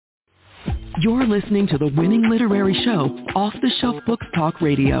You're listening to the winning literary show, Off the Shelf Books Talk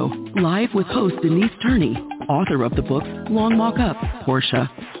Radio, live with host Denise Turney, author of the books Long Walk Up, Portia,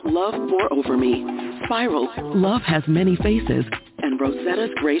 Love Pour Over Me, Spiral, Love Has Many Faces, and Rosetta's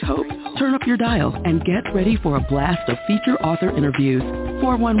Great Hope. Turn up your dial and get ready for a blast of feature author interviews,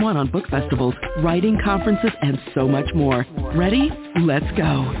 411 on book festivals, writing conferences, and so much more. Ready? Let's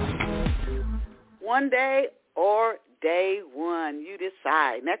go. One day or day one, you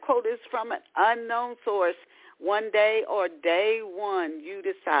decide. And that quote is from an unknown source. One day or day one, you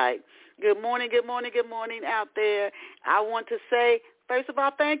decide. Good morning, good morning, good morning out there. I want to say, first of all,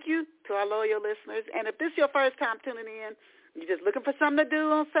 thank you to our loyal listeners. And if this is your first time tuning in, you're just looking for something to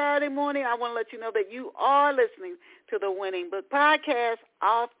do on Saturday morning, I want to let you know that you are listening to the Winning Book Podcast,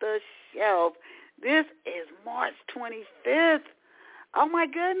 Off the Shelf. This is March 25th. Oh, my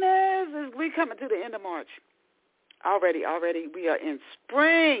goodness. We're coming to the end of March. Already, we are in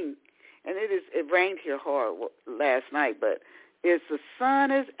spring, and it rained here hard last night, but the sun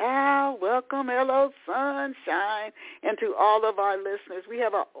is out. Welcome, hello, sunshine, and to all of our listeners. We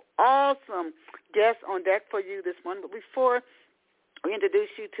have an awesome guest on deck for you this morning, but before we introduce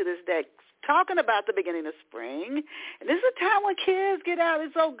you to this deck, talking about the beginning of spring, and this is a time when kids get out.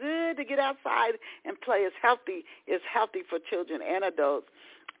 It's so good to get outside and play. It's healthy for children and adults.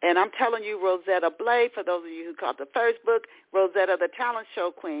 And I'm telling you, Rosetta Blade, for those of you who caught the first book, Rosetta, the Talent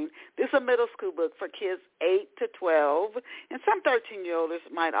Show Queen. This is a middle school book for kids 8 to 12. And some 13-year-olds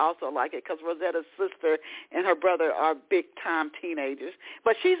might also like it because Rosetta's sister and her brother are big-time teenagers.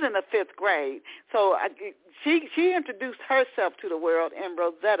 But she's in the 5th grade. So she introduced herself to the world in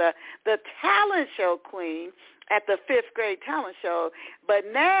Rosetta, the Talent Show Queen, at the 5th grade talent show. But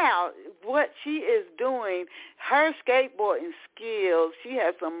now what she is doing, her skateboarding skills, she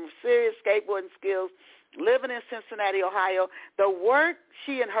has some serious skateboarding skills, living in Cincinnati, Ohio. The work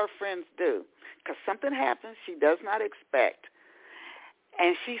she and her friends do, because something happens she does not expect,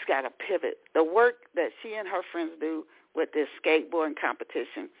 and she's got to pivot. The work that she and her friends do with this skateboarding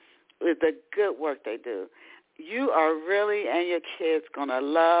competition is the good work they do. You are really, and your kids, going to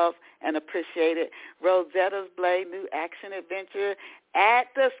love and appreciate it. Rosetta's Blade new action adventure at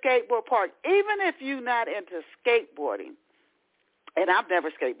the skateboard park. Even if you're not into skateboarding, and I've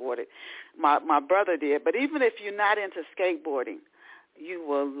never skateboarded, my brother did, but even if you're not into skateboarding, you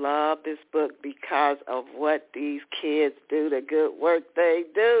will love this book because of what these kids do, the good work they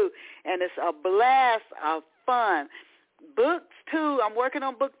do. And it's a blast of fun. Books 2, I'm working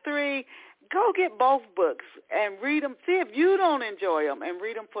on book 3. Go get both books and read them. See if you don't enjoy them, and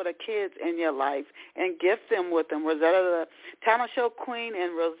read them for the kids in your life and gift them with them. Rosetta, the Talent Show Queen,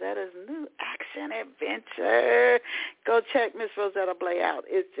 and Rosetta's new action adventure. Go check Miss Rosetta Blay out.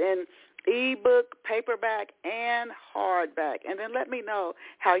 It's in ebook, paperback, and hardback. And then let me know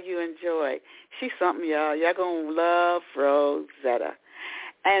how you enjoy. She's something, y'all. Y'all going to love Rosetta.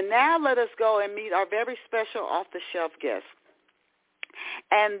 And now let us go and meet our very special off-the-shelf guest.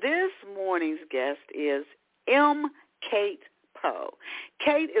 And this morning's guest is M. Kate Poe.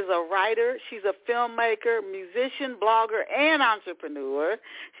 Kate is a writer. She's a filmmaker, musician, blogger, and entrepreneur.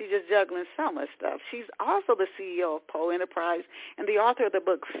 She's just juggling so much stuff. She's also the CEO of Poe Enterprise and the author of the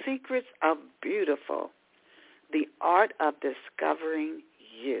book Secrets of Beautiful, The Art of Discovering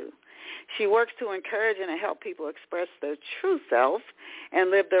You. She works to encourage and help people express their true self and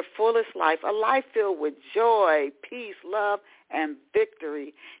live their fullest life, a life filled with joy, peace, love, and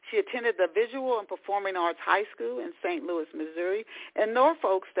victory. She attended the Visual and Performing Arts High School in St. Louis, Missouri, and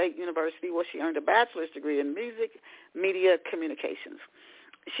Norfolk State University, where she earned a bachelor's degree in music media communications.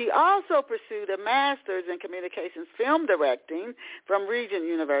 She also pursued a master's in communications film directing from Regent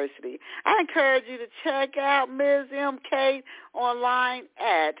University. I encourage you to check out Ms. M. Kate online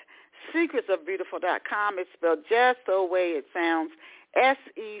at secretsofbeautiful.com. It's spelled just the way it sounds,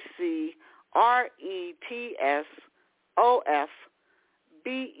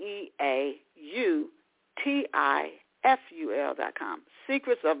 secretsofbeautiful.com.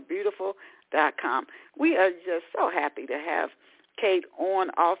 secretsofbeautiful.com. We are just so happy to have Kate on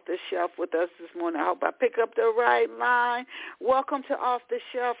Off the Shelf with us this morning. I hope I pick up the right line. Welcome to Off the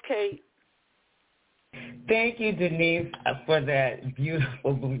Shelf, Kate. Thank you, Denise, for that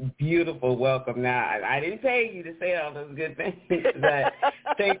beautiful, beautiful welcome. Now, I didn't pay you to say all those good things, but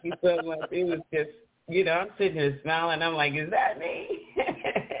thank you so much. It was just, I'm sitting here smiling. I'm like, is that me?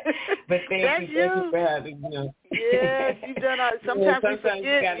 But thank you for having me. Yes, you've done all. Sometimes we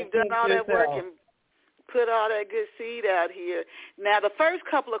forget you've done all that work and put all that good seed out here. Now, the first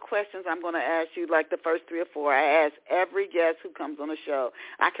couple of questions I'm going to ask you, like the first 3 or 4, I ask every guest who comes on the show.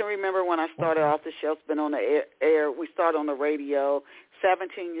 I can remember when I started Off the Shelf, been on the air. We started on the radio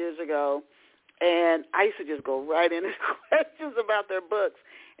 17 years ago. And I used to just go right into questions about their books.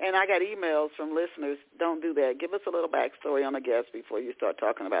 And I got emails from listeners, don't do that. Give us a little backstory on a guest before you start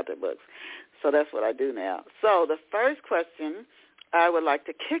talking about their books. So that's what I do now. So the first question I would like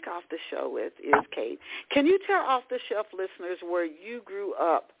to kick off the show with is, Kate, can you tell Off the Shelf listeners where you grew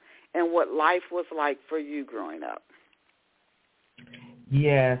up and what life was like for you growing up?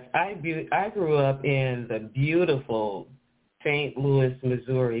 Yes, I grew up in the beautiful St. Louis,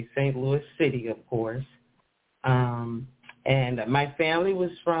 Missouri, St. Louis City, of course. And my family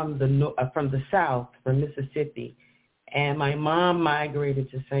was from the South, from Mississippi. And my mom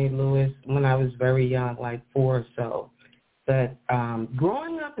migrated to St. Louis when I was very young, like 4 or so. But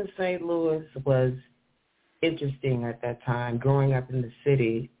growing up in St. Louis was interesting at that time, growing up in the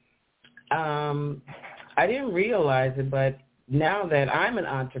city. I didn't realize it, but now that I'm an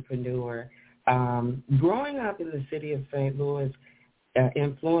entrepreneur, growing up in the city of St. Louis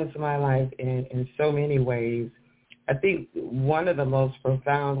influenced my life in so many ways. I think one of the most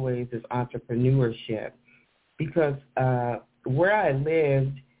profound ways is entrepreneurship, because where I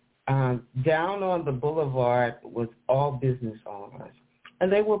lived, down on the boulevard was all business owners,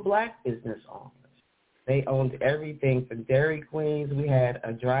 and they were black business owners. They owned everything from Dairy Queens. We had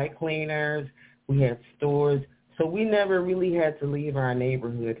dry cleaners. We had stores. So we never really had to leave our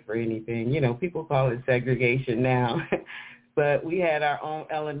neighborhood for anything. You know, people call it segregation now. But we had our own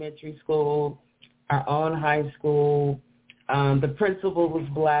elementary school, our own high school. The principal was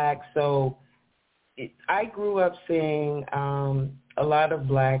black. So I grew up seeing a lot of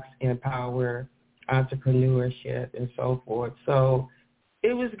blacks empower entrepreneurship and so forth. So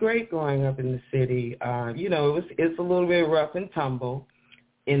it was great growing up in the city. It's a little bit rough and tumble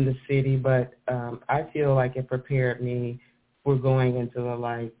in the city, but I feel like it prepared me for going into the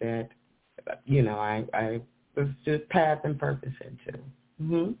life that, I was just path and purpose into.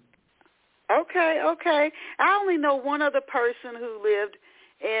 Mm-hmm. Okay. I only know one other person who lived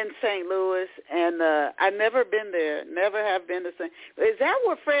in St. Louis, and I've never been there, never have been to St. Is that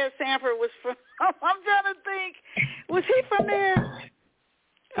where Fred Sanford was from? I'm trying to think. Was he from there?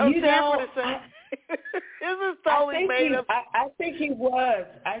 This is totally made up. I think he was.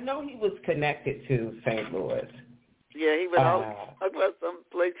 I know he was connected to St. Louis. Yeah, he would always talk about some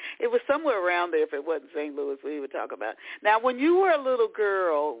place. It was somewhere around there if it wasn't St. Louis where he would talk about. Now, when you were a little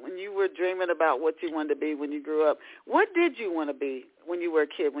girl, when you were dreaming about what you wanted to be when you grew up, what did you want to be when you were a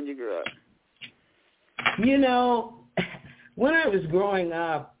kid when you grew up? When I was growing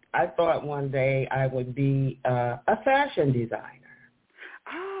up, I thought one day I would be a fashion designer.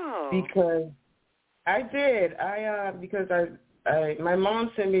 Oh. Because I did. My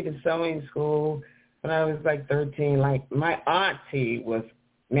mom sent me to sewing school when I was like 13. Like my auntie was,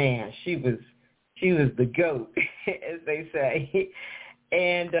 man, she was the GOAT, as they say.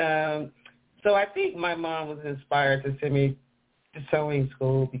 And so I think my mom was inspired to send me to sewing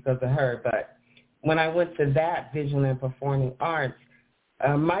school because of her. But when I went to that visual and performing arts,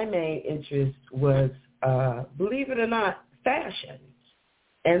 my main interest was, believe it or not, fashion.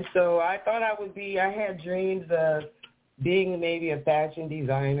 And so I thought I had dreams of being maybe a fashion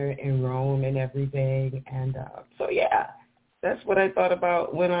designer in Rome and everything. And that's what I thought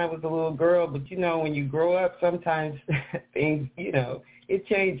about when I was a little girl. But, when you grow up, sometimes things, it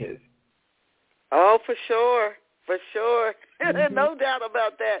changes. Oh, for sure. Mm-hmm. No doubt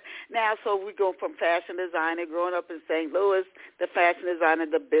about that. Now, so we go from fashion designer, growing up in St. Louis, the fashion designer,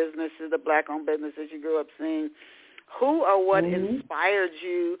 the businesses, the black-owned businesses you grew up seeing. Who or what mm-hmm. inspired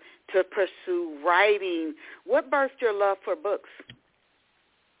you to pursue writing? What birthed your love for books?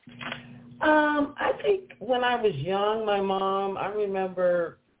 I think when I was young, my mom, I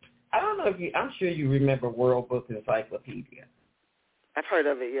remember, I'm sure you remember World Book Encyclopedia. I've heard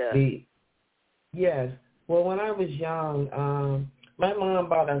of it, yeah. Yes. Well, when I was young, my mom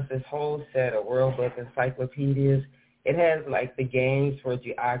bought us this whole set of World Book Encyclopedias. It has, like, the games for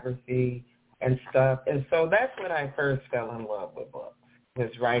geography and stuff. And so that's when I first fell in love with books, was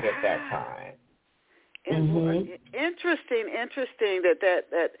right at that time. Mm-hmm. Interesting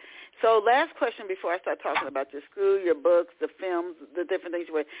that. So last question before I start talking about your school, your books, the films, the different things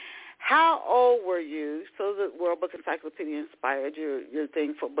you read. How old were you? So the World Book Encyclopedia inspired your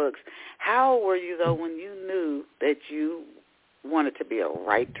thing for books. How old were you, though, when you knew that you wanted to be a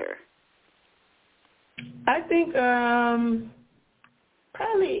writer? I think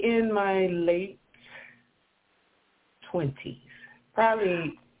probably in my late 20s.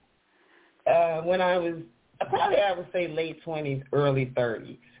 Probably when I would say late 20s, early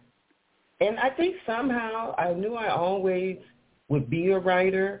 30s. And I think somehow I knew I always would be a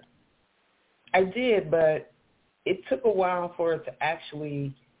writer. I did, but it took a while for it to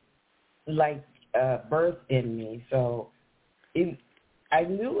actually, like, birth in me. So I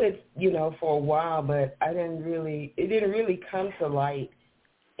knew it, for a while, but it didn't really come to light,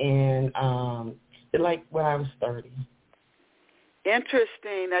 and like when I was 30.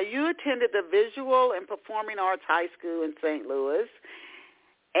 Interesting. Now, you attended the Visual and Performing Arts High School in St. Louis,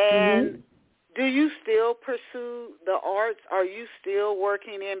 and do you still pursue the arts? Are you still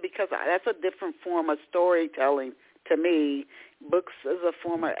working in, because that's a different form of storytelling to me. Books is a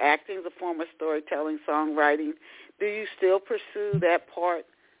form of acting, is a form of storytelling, songwriting. Do you still pursue that part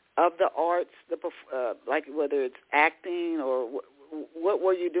of the arts, like whether it's acting or what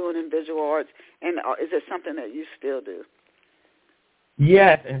were you doing in visual arts, and is it something that you still do?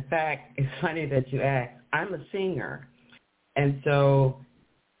 Yes, in fact, it's funny that you asked. I'm a singer, and so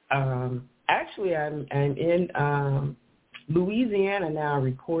actually I'm in Louisiana now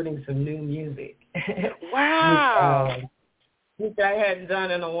recording some new music. Wow. Which I hadn't done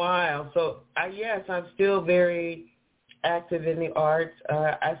in a while. So, yes, I'm still very active in the arts.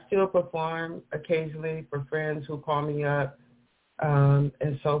 I still perform occasionally for friends who call me up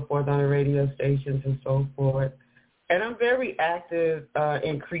and so forth on the radio stations and so forth. And I'm very active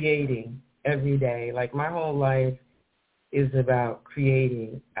in creating every day. Like my whole life is about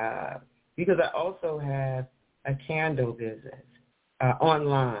creating because I also have a candle business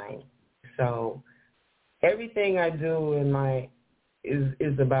online. So everything I do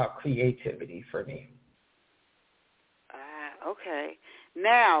is about creativity for me. Okay.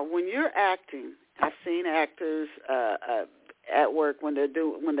 Now, when you're acting, I've seen actors at work when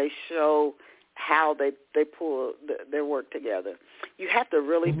they show how they pull their work together. You have to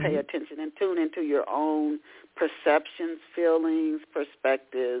really pay attention and tune into your own perceptions, feelings,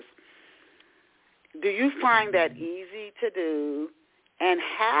 perspectives. Do you find that easy to do? And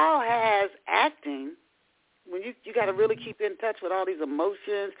how has acting, when you got to really keep in touch with all these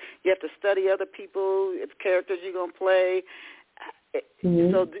emotions, you have to study other people, it's characters you're going to play.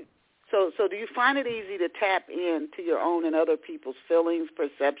 So do you find it easy to tap into your own and other people's feelings,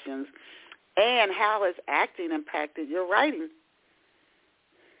 perceptions, and how has acting impacted your writing?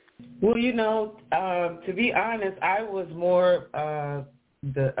 Well, to be honest, I was more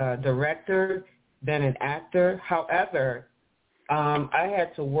the director than an actor. However, I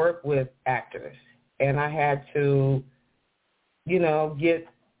had to work with actors, and I had to, get,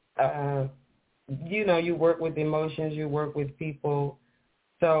 you work with emotions, you work with people.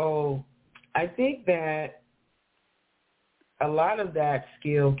 So I think that a lot of that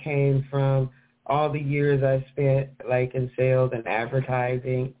skill came from all the years I spent, like, in sales and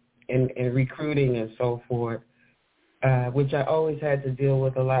advertising and recruiting and so forth, which I always had to deal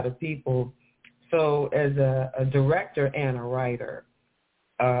with a lot of people. So as a director and a writer,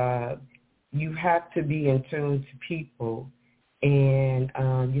 you have to be in tune to people, and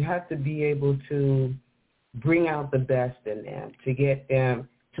you have to be able to bring out the best in them, to get them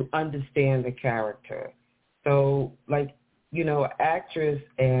to understand the character. So, like, actress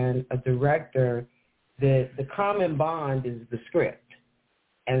and a director, the common bond is the script.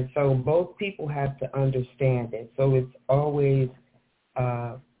 And so both people have to understand it. So it's always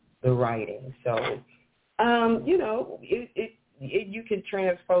the writing. So, you can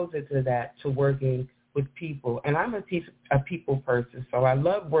transpose it to that, to working with people. And I'm a people person, so I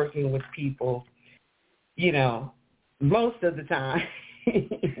love working with people, most of the time.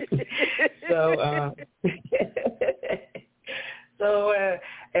 So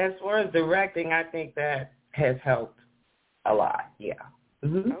as far as directing, I think that has helped a lot, yeah.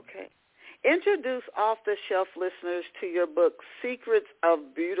 Mm-hmm. Okay. Introduce off-the-shelf listeners to your book, Secrets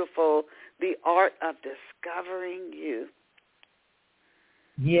of Beautiful, The Art of Discovering You.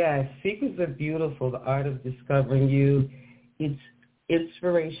 Yes, Secrets of Beautiful, The Art of Discovering You. It's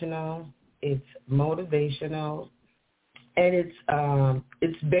inspirational, it's motivational, and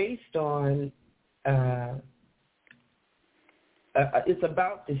it's based on, it's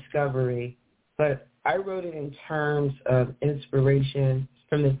about discovery, but I wrote it in terms of inspiration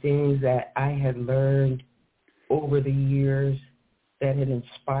from the things that I had learned over the years that had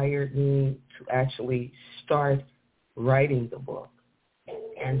inspired me to actually start writing the book.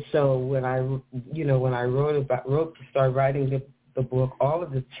 And so when I wrote to start writing the book, all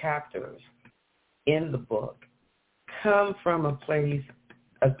of the chapters in the book come from a place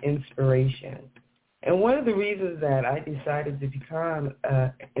of inspiration. And one of the reasons that I decided to become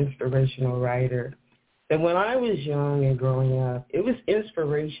an inspirational writer, that when I was young and growing up, it was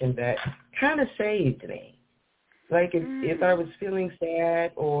inspiration that kind of saved me. Like if I was feeling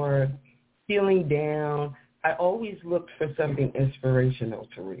sad or feeling down, I always looked for something inspirational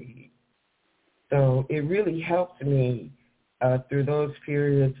to read. So it really helped me through those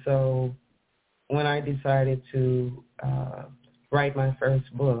periods. So when I decided to write my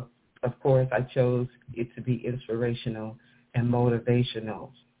first book, of course, I chose it to be inspirational and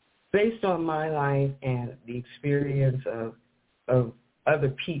motivational, based on my life and the experience of other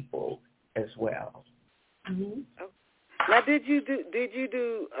people as well. Mm-hmm. Now, did you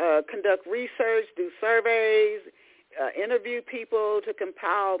conduct research, do surveys, interview people to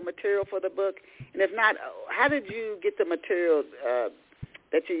compile material for the book? And if not, how did you get the material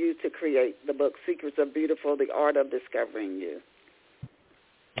that you used to create the book, Secrets of Beautiful, The Art of Discovering You?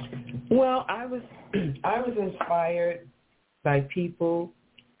 Well, I was inspired by people,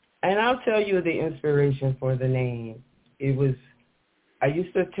 and I'll tell you the inspiration for the name. I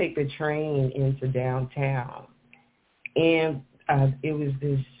used to take the train into downtown, and it was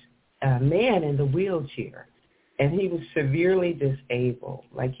this man in the wheelchair, and he was severely disabled.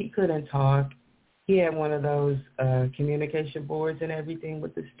 Like, he couldn't talk. He had one of those communication boards and everything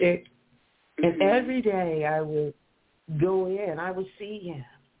with the stick. And every day I would go in, I would see him,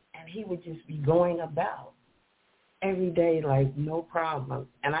 and he would just be going about every day like no problem.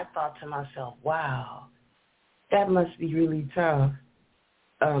 And I thought to myself, wow, that must be really tough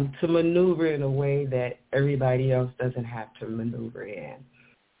to maneuver in a way that everybody else doesn't have to maneuver in.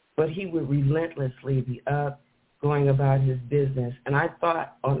 But he would relentlessly be up, going about his business. And I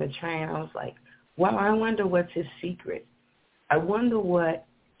thought on the train, I was like, wow, I wonder what's his secret. I wonder what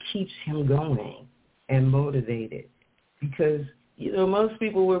keeps him going and motivated. Because, most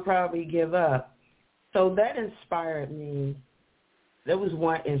people would probably give up. So that inspired me. That was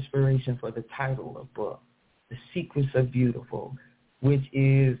one inspiration for the title of the book, The Secrets of Beautiful, which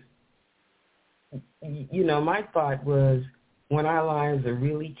is, my thought was, when our lives are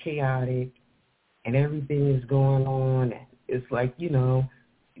really chaotic and everything is going on, and it's like,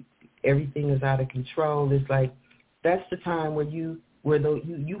 everything is out of control. It's like, that's the time where you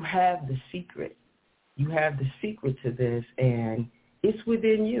have the secret. You have the secret to this, and it's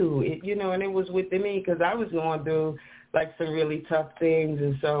within you. And it was within me, because I was going through like some really tough things,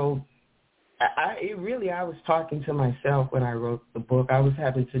 and so I was talking to myself when I wrote the book. I was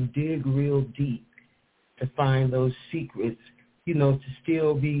having to dig real deep to find those secrets, to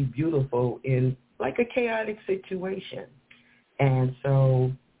still be beautiful in like a chaotic situation. And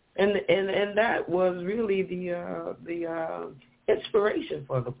so, and that was really the inspiration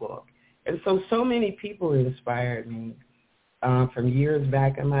for the book. And so many people inspired me from years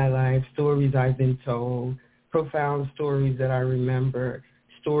back in my life, stories I've been told, profound stories that I remember,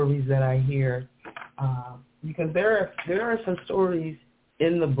 stories that I hear, because there are some stories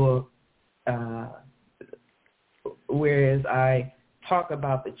in the book, whereas I talk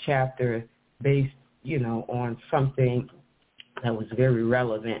about the chapter based, on something that was very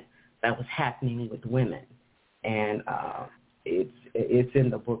relevant that was happening with women, and it's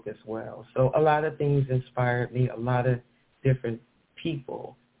in the book as well. So a lot of things inspired me, a lot of different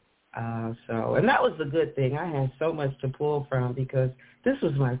people. And that was the good thing. I had so much to pull from because this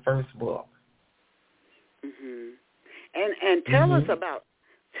was my first book. And tell us about.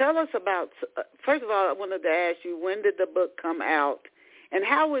 First of all, I wanted to ask you, when did the book come out, and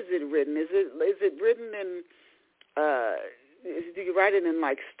how is it written? Is it written in? Do you write it in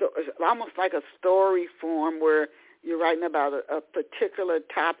like almost like a story form where you're writing about a particular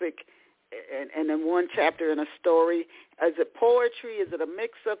topic, and then one chapter in a story? Is it poetry? Is it a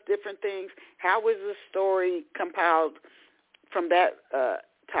mix of different things? How is the story compiled from that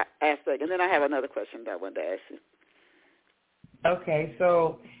aspect? And then I have another question that I wanted to ask you. Okay,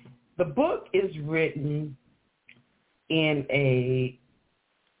 so the book is written in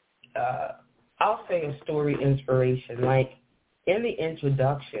I'll say a story inspiration. Like in the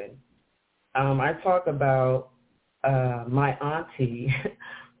introduction, I talk about my auntie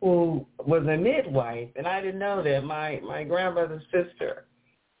who was a midwife, and I didn't know that, my grandmother's sister.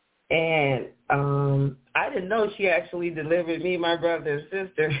 And I didn't know she actually delivered me, my brother and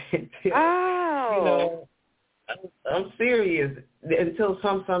sister, until, I'm serious, until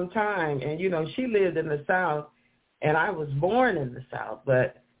some time. And, she lived in the South, and I was born in the South.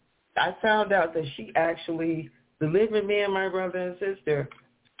 But I found out that she actually delivered me and my brother and sister,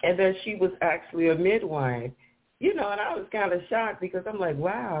 and that she was actually a midwife. And I was kind of shocked because I'm like,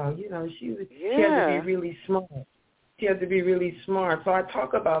 wow, she had to be really smart. She had to be really smart. So I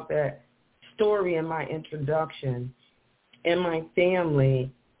talk about that story in my introduction, and my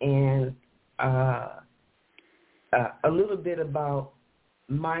family, and a little bit about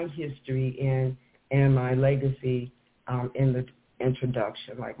my history and my legacy in the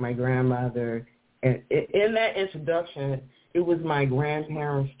introduction, like my grandmother. And in that introduction, it was my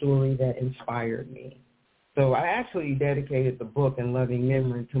grandparents' story that inspired me. So I actually dedicated the book in loving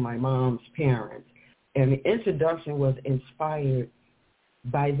memory to my mom's parents. And the introduction was inspired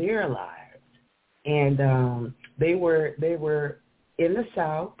by their lives. And they were in the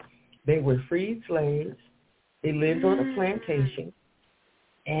South. They were freed slaves. They lived on a plantation.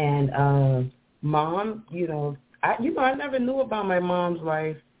 And Mom, I never knew about my mom's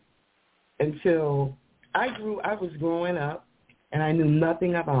life until I was growing up, and I knew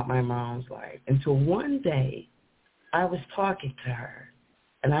nothing about my mom's life until one day I was talking to her,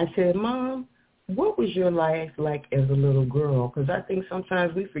 and I said, Mom, what was your life like as a little girl? Because I think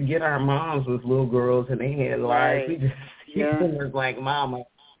sometimes we forget our moms was little girls and they had lives. We just see them as like mama.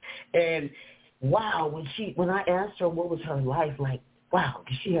 And wow, when I asked her what was her life like, wow,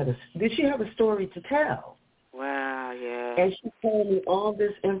 did she have a story to tell? Wow, yeah. And she told me all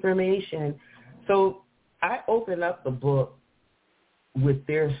this information. So I opened up the book with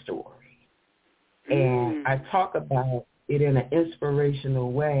their story. And I talk about it in an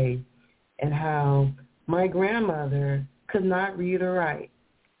inspirational way and how my grandmother could not read or write.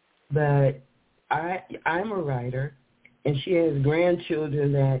 But I'm a writer, and she has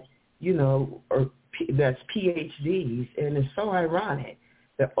grandchildren that, that's PhDs. And it's so ironic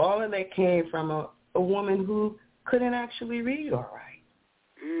that all of that came from a woman who couldn't actually read or write.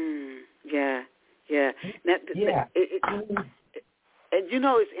 Yeah. Now, and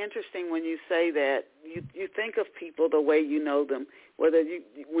it's interesting when you say that. You think of people the way you know them. Whether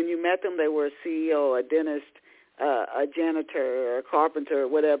when you met them, they were a CEO, a dentist, a janitor, or a carpenter, or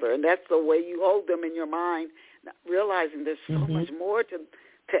whatever, and that's the way you hold them in your mind, realizing there's so much more to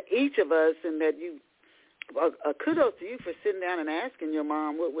each of us, and that kudos to you for sitting down and asking your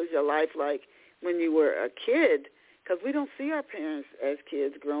mom what was your life like when you were a kid, because we don't see our parents as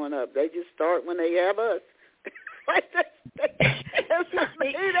kids growing up. They just start when they have us.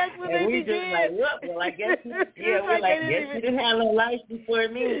 That's when they begin. Just like, look, well, I guess, guess she didn't have no life before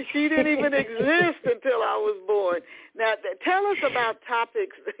me. She didn't even exist until I was born. Now, tell us about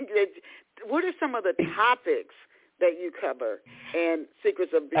topics. What are some of the topics that you cover in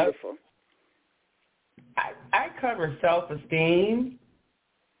Secrets of Beautiful? I cover self-esteem.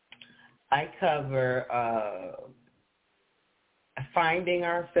 I cover finding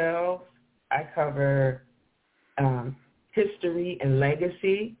ourselves. I cover history and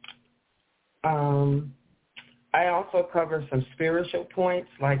legacy. I also cover some spiritual points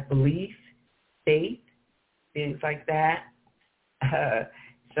like belief, faith, things like that.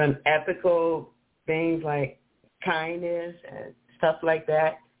 Some ethical things like kindness and stuff like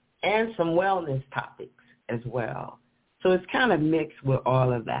that, and some wellness topics as well. So it's kind of mixed with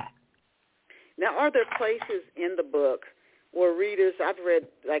all of that. Now, are there places in the book where readers, I've read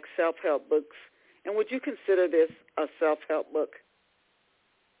like self-help books, and would you consider this a self-help book?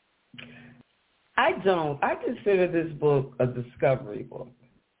 I don't. I consider this book a discovery book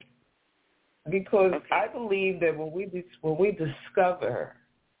because I believe that when we discover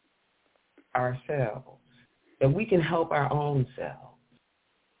ourselves, that we can help our own selves.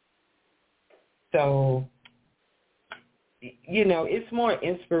 So, it's more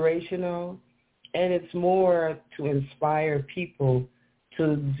inspirational, and it's more to inspire people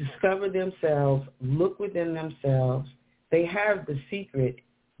to discover themselves, look within themselves. They have the secret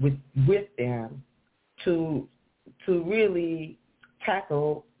with them to really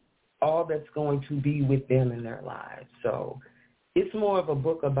tackle all that's going to be with them in their lives. So it's more of a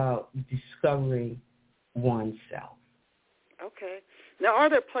book about discovering oneself. Okay. Now, are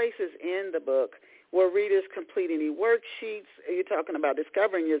there places in the book where readers complete any worksheets? You're talking about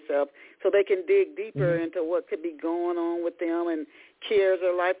discovering yourself so they can dig deeper into what could be going on with them and cares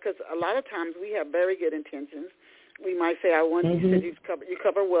of life? Because a lot of times we have very good intentions. We might say, you said you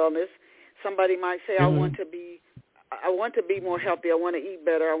cover wellness. Somebody might say, I want to be more healthy. I want to eat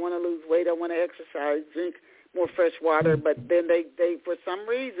better. I want to lose weight. I want to exercise, drink more fresh water. But then they for some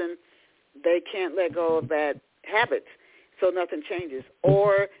reason, they can't let go of that habit, so nothing changes.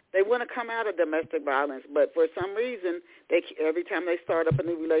 Or they want to come out of domestic violence, but for some reason, every time they start up a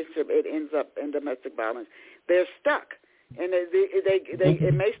new relationship, it ends up in domestic violence. They're stuck. And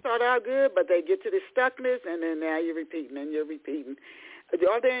it may start out good, but they get to the stuckness, and then now you're repeating and you're repeating.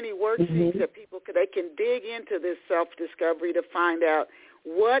 Are there any worksheets that they can dig into this self-discovery to find out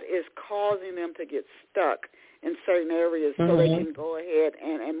what is causing them to get stuck in certain areas so they can go ahead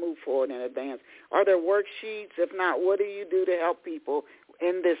and move forward and advance? Are there worksheets? If not, what do you do to help people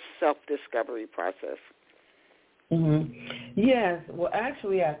in this self-discovery process? Yes. Well,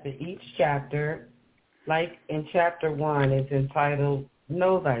 actually, after each chapter, like in chapter 1, it's entitled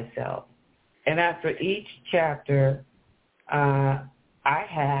Know Thyself. And after each chapter, I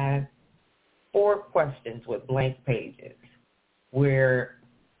have 4 questions with blank pages where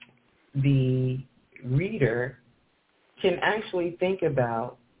the reader can actually think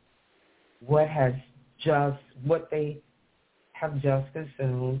about what they have just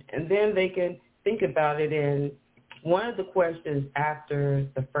consumed, and then they can think about it. And one of the questions after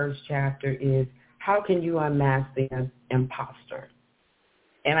the first chapter is, how can you unmask the imposter?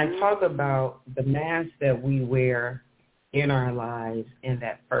 And I talk about the mask that we wear in our lives in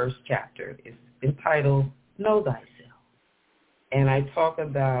that first chapter. It's entitled Know Thyself. And I talk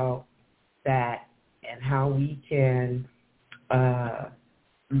about that and how we can,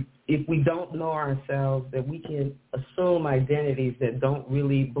 if we don't know ourselves, that we can assume identities that don't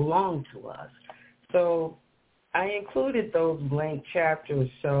really belong to us. So I included those blank chapters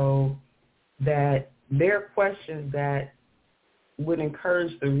so that they're questions that would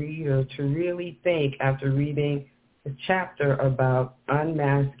encourage the reader to really think after reading the chapter about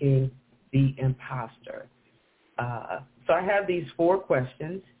unmasking the imposter. So I have these 4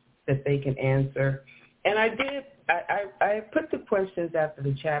 questions that they can answer. And I put the questions after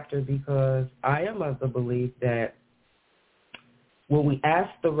the chapter because I am of the belief that when we ask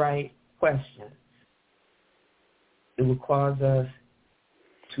the right questions, it will cause us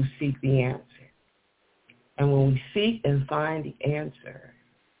to seek the answer. And when we seek and find the answer,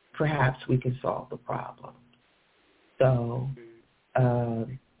 perhaps we can solve the problem. So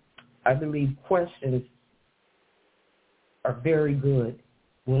I believe questions are very good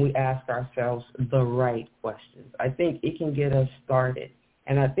when we ask ourselves the right questions. I think it can get us started.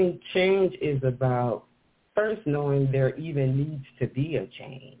 And I think change is about first knowing there even needs to be a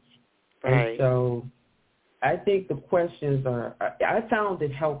change. Right. And so I think the questions I found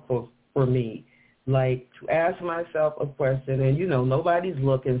it helpful for me, like to ask myself a question, and, nobody's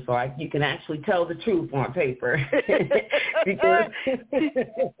looking, so you can actually tell the truth on paper. Because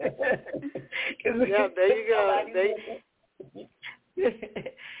yeah, there you go.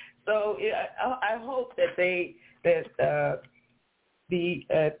 So I hope that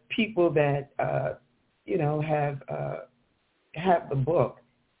the people that have the book,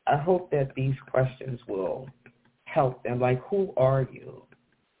 I hope that these questions will help them. Like, who are you?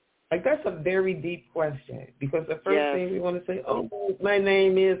 Like, that's a very deep question, because the first thing we want to say, my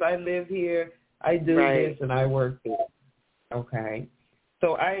name is, I live here, I do this, and I work here. Okay.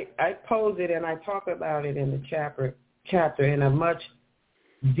 So I pose it and I talk about it in the chapter in a much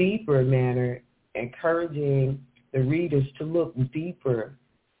deeper manner, encouraging the readers to look deeper.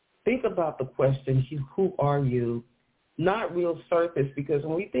 Think about the question, who are you? Not real surface, because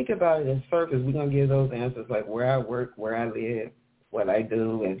when we think about it as surface, we're going to give those answers like where I work, where I live, what I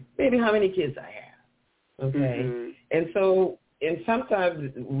do, and maybe how many kids I have. Okay? Mm-hmm. And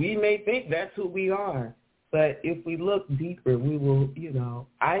sometimes we may think that's who we are. But if we look deeper, we will,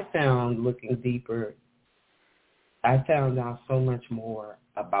 I found looking deeper, I found out so much more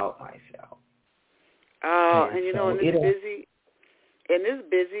about myself. Oh, and in this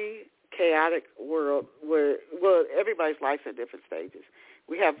busy, chaotic world where, everybody's life's at different stages.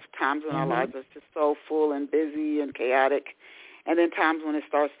 We have times when our lives are just so full and busy and chaotic, and then times when it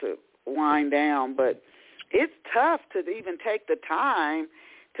starts to wind down. But it's tough to even take the time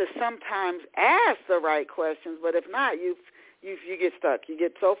to sometimes ask the right questions, but if not, you get stuck. You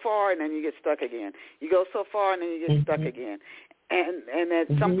get so far, and then you get stuck again. You go so far, and then you get stuck again. And at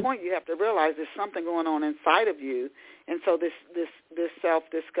some point, you have to realize there's something going on inside of you. And so this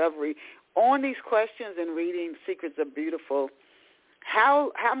self-discovery on these questions and reading Secrets of Beautiful,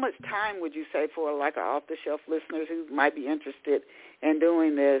 how much time would you say for like an off-the-shelf listeners who might be interested in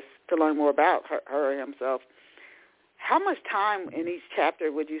doing this to learn more about her or himself? How much time in each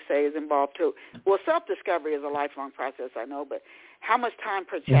chapter would you say is involved to, self-discovery is a lifelong process, I know, but how much time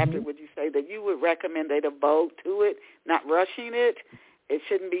per chapter would you say that you would recommend they devote to it, not rushing it? It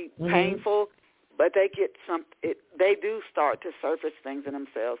shouldn't be painful, but they do start to surface things in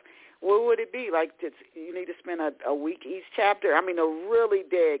themselves. What would it be? Like, you need to spend a week each chapter? I mean, to really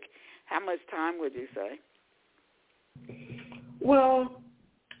dig, how much time would you say? Well,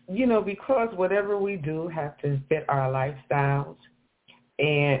 because whatever we do have to fit our lifestyles,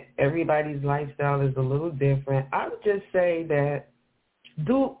 and everybody's lifestyle is a little different, I would just say that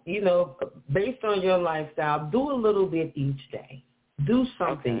based on your lifestyle, do a little bit each day. Do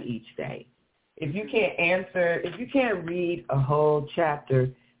something each day. If you can't read a whole chapter,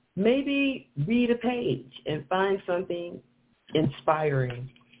 maybe read a page and find something inspiring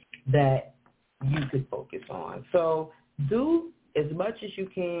that you could focus on. So do as much as you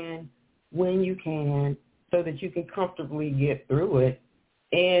can when you can, so that you can comfortably get through it,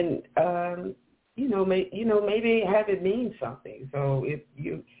 and maybe have it mean something. So if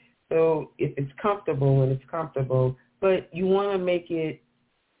So if it's comfortable and it's comfortable, but you want to make it,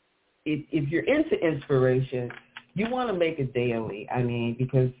 if you're into inspiration, you want to make it daily. I mean,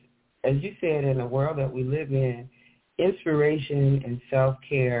 because as you said, in the world that we live in, inspiration and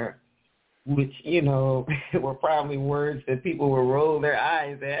self-care, which, you know, were probably words that people will roll their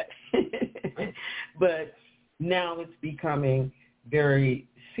eyes at. But now it's becoming very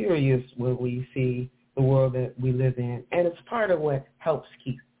serious when we see the world that we live in. And it's part of what helps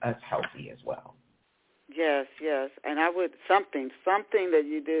keep us healthy as well. Yes, yes. And I would, something that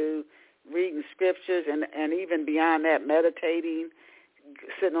you do, reading scriptures and even beyond that, meditating,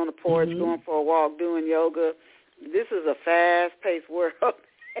 sitting on the porch, going for a walk, doing yoga. This is a fast-paced world,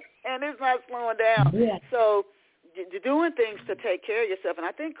 and it's not slowing down. Yeah. So you're doing things to take care of yourself, and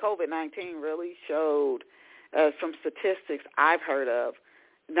I think COVID-19 really showed some statistics I've heard of,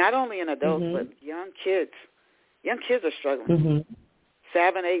 not only in adults, but young kids. Young kids are struggling.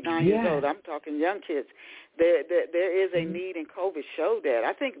 7, 8, 9 years old. I'm talking young kids. There is a need, and COVID showed that.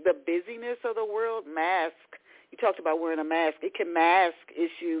 I think the busyness of the world, you talked about wearing a mask. It can mask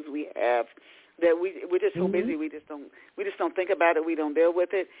issues we have that we're just so busy we just don't think about it. We don't deal with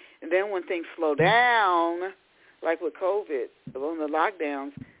it. And then when things slow down, like with COVID, on the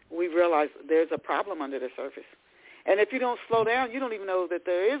lockdowns, we realize there's a problem under the surface. And if you don't slow down, you don't even know that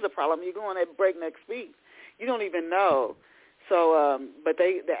there is a problem. You're going at breakneck speed. You don't even know. So, but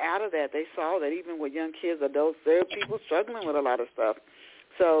they out of that, they saw that even with young kids, adults, there are people struggling with a lot of stuff.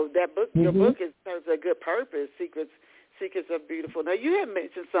 So that book, your book serves a good purpose. Secrets are beautiful. Now, you had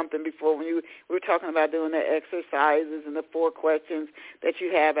mentioned something before when we were talking about doing the exercises and the 4 questions that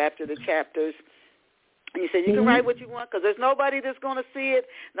you have after the chapters. And you said you can write what you want because there's nobody that's going to see it.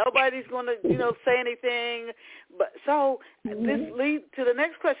 Nobody's going to, say anything. But so this leads to the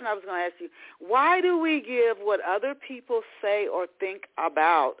next question I was going to ask you. Why do we give what other people say or think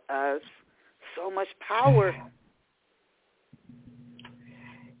about us so much power?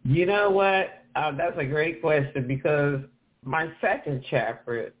 You know what? That's a great question because my second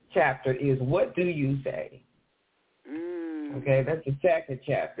chapter is what do you say? Okay, that's the second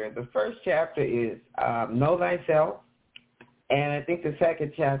chapter. The first chapter is know thyself, and I think the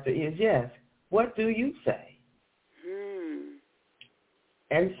second chapter is, what do you say?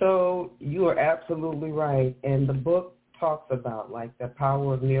 And so you are absolutely right, and the book talks about, like, the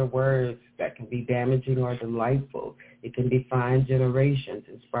power of mere words that can be damaging or delightful. It can define generations,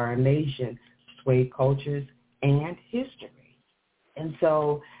 inspire nations, sway cultures, and history. And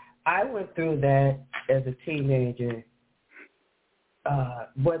so I went through that as a teenager.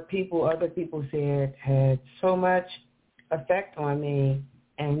 What other people said had so much effect on me.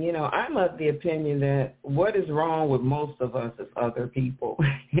 And, I'm of the opinion that what is wrong with most of us is other people.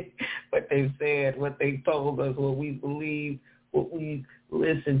 What they've said, what they've told us, what we believe, what we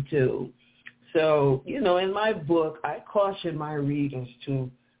listen to. So, in my book, I caution my readers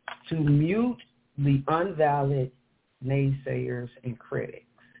to mute the unvalid naysayers and critics.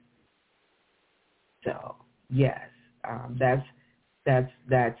 So, yes, that's,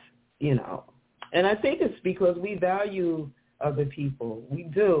 and I think it's because we value other people. We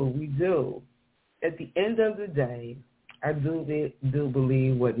do. At the end of the day, I do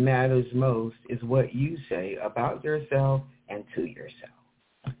believe what matters most is what you say about yourself and to yourself.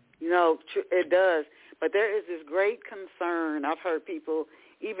 It does. But there is this great concern. I've heard people,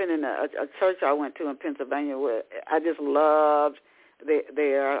 even in a church I went to in Pennsylvania, where I just loved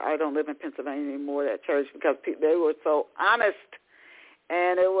there. I don't live in Pennsylvania anymore, that church, because they were so honest.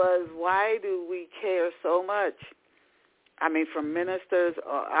 And it was, why do we care so much? I mean, from ministers,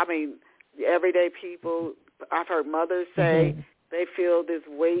 everyday people. I've heard mothers say they feel this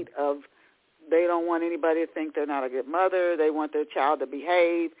weight of they don't want anybody to think they're not a good mother. They want their child to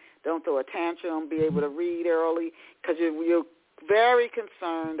behave, don't throw a tantrum, be able to read early, because you're very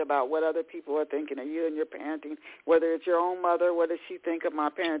concerned about what other people are thinking of you and your parenting, whether it's your own mother, what does she think of my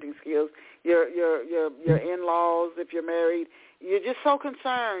parenting skills, your in-laws, if you're married. You're just so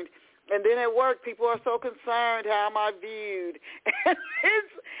concerned. And then at work, people are so concerned, how am I viewed?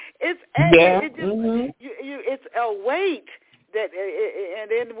 It's a weight that, and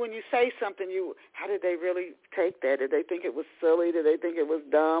then when you say something, how did they really take that? Did they think it was silly? Did they think it was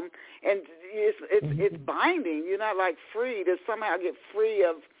dumb? And it's binding. You're not like free to somehow get free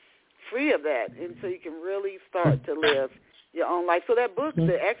of that, and so you can really start to live your own life. So that book,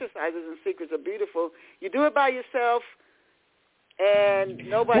 the exercises and secrets, are beautiful. You do it by yourself. And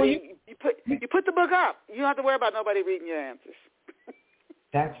nobody, you put the book up. You don't have to worry about nobody reading your answers.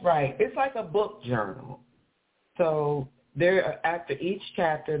 That's right. It's like a book journal. So after each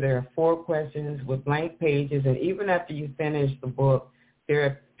chapter, there are 4 questions with blank pages. And even after you finish the book, there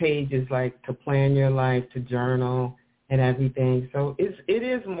are pages like to plan your life, to journal, and everything. So it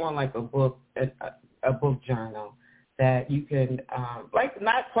is more like a book, a book journal that you can, like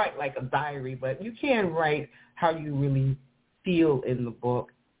not quite like a diary, but you can write how you really feel in the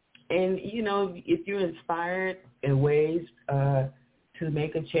book. And, you know, if you're inspired in ways to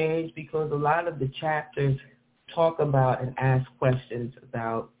make a change, because a lot of the chapters talk about and ask questions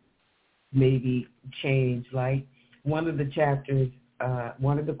about maybe change. Like one of the chapters,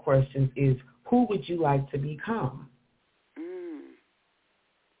 one of the questions is, who would you like to become?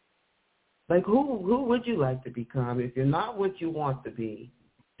 Like, who would you like to become? If you're not what you want to be,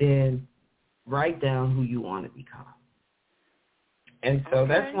 then write down who you want to become. And so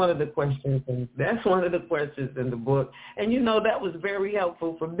that's one of the questions, and that's one of the questions in the book. And, you know, that was very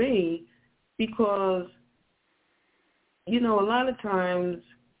helpful for me because, you know, a lot of times,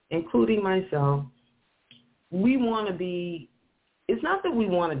 including myself, we want to be, it's not that we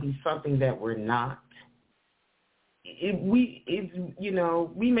want to be something that we're not. You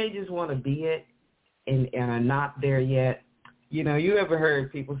know, we may just want to be it and are not there yet. You know, you ever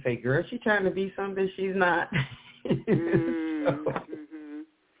heard people say, girl, she's trying to be something she's not.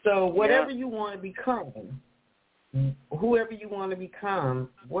 So whatever you want to become, whoever you want to become,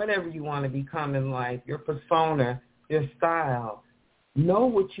 whatever you want to become in life, your persona, your style, know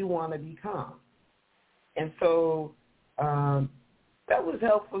what you want to become. And so that was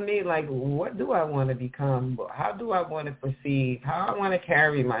helpful for me. Like, what do I want to become? How do I want to perceive? How I want to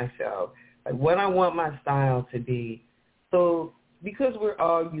carry myself? Like, what I want my style to be. So because we're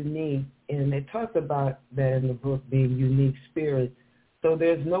all unique, and it talks about that in the book, being unique spirits, so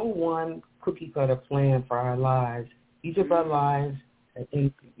there's no one cookie-cutter plan for our lives. Each of our lives,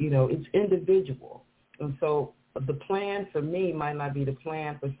 you know, it's individual. And so the plan for me might not be the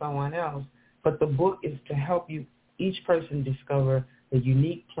plan for someone else, but the book is to help you, each person, discover the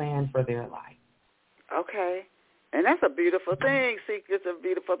unique plan for their life. Okay. And that's a beautiful thing. Secrets of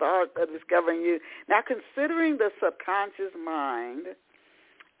Beautiful, the art of discovering you. Now, considering the subconscious mind,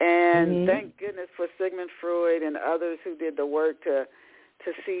 and thank goodness for Sigmund Freud and others who did the work to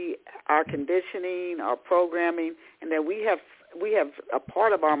see our conditioning, our programming, and that we have a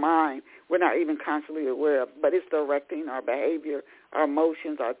part of our mind we're not even consciously aware of, but it's directing our behavior, our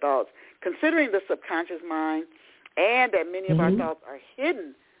emotions, our thoughts. Considering the subconscious mind, and that many of our thoughts are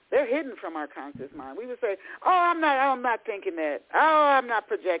hidden. They're hidden from our conscious mind. We would say, I'm not thinking that. Oh, I'm not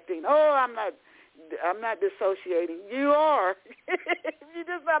projecting. Oh, I'm not dissociating. You are. You're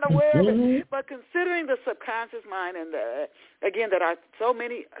just not aware of it. But considering the subconscious mind, and again, that so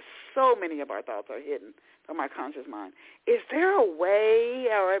many of our thoughts are hidden from our conscious mind, is there a way,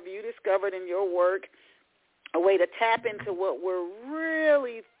 or have you discovered in your work, a way to tap into what we're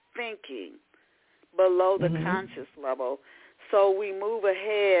really thinking below the conscious level, so we move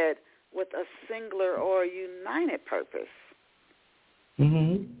ahead with a singular or a united purpose?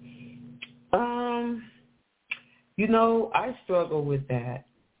 You know, I struggle with that.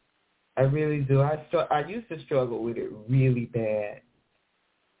 I really do. I used to struggle with it really bad.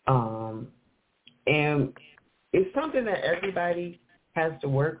 And it's something that everybody has to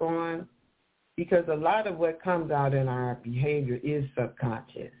work on, because a lot of what comes out in our behavior is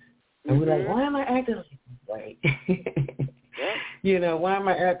subconscious. And we're like, why am I acting like this way? You know, why am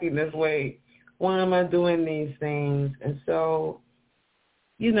I acting this way? Why am I doing these things? And so,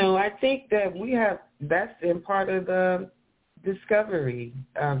 you know, I think that that's in part of the discovery,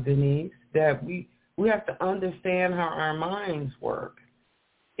 Denise, that we have to understand how our minds work.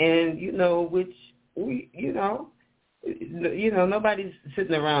 And, you know, nobody's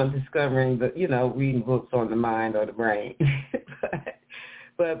sitting around discovering reading books on the mind or the brain.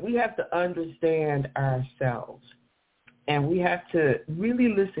 But we have to understand ourselves, and we have to really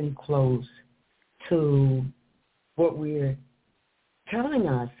listen close to what we're telling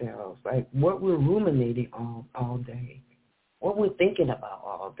ourselves, like what we're ruminating on all day, what we're thinking about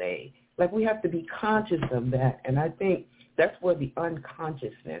all day. Like, we have to be conscious of that, and I think that's where the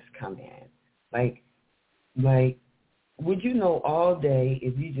unconsciousness come in. Like, would you know all day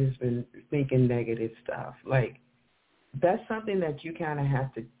if you just been thinking negative stuff? Like, that's something that you kind of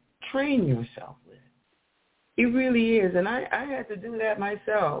have to train yourself with. It really is, and I had to do that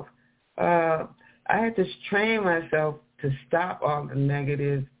myself. I had to train myself to stop all the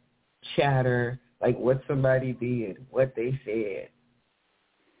negative chatter, like what somebody did, what they said,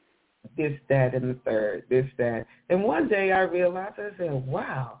 this, that, and the third, this, that. And one day I realized, I said,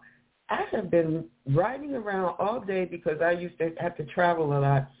 wow, I have been riding around all day, because I used to have to travel a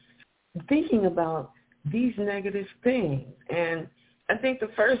lot, thinking about these negative things. And I think the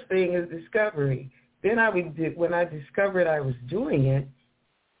first thing is discovery. Then when I discovered I was doing it,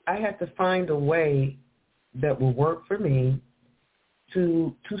 I had to find a way that will work for me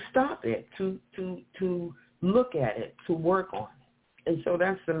to stop it, to look at it, to work on it. And so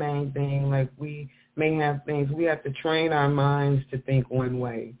that's the main thing. Like, we may have things, we have to train our minds to think one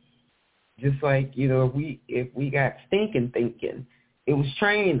way. Just like, if we got stinking thinking, it was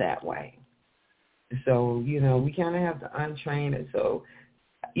trained that way. So, we kind of have to untrain it. So,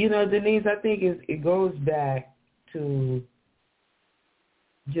 Denise, I think it goes back to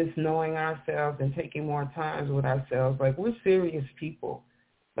just knowing ourselves and taking more time with ourselves. Like, we're serious people.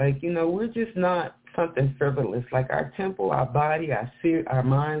 Like, we're just not something frivolous. Like, our temple, our body, our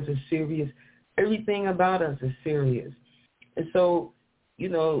minds are serious. Everything about us is serious. And so,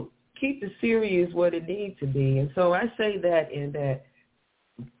 keep the serious what it needs to be. And so I say that in that,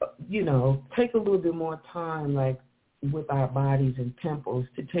 take a little bit more time, like, with our bodies and temples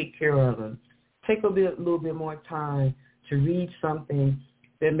to take care of them. Take a little bit more time to read something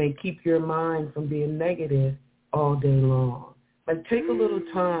that may keep your mind from being negative all day long. Like, take a little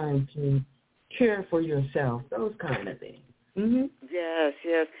time to care for yourself, those kind of things. Mm-hmm. Yes.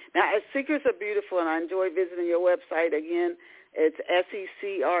 Now, Secrets Are Beautiful, and I enjoy visiting your website. Again, it's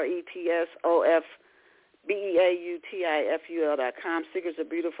SecretsAbeautiful.com. Secrets Are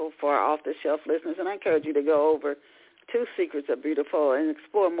Beautiful for our off-the-shelf listeners, and I encourage you to go over to Secrets Are Beautiful and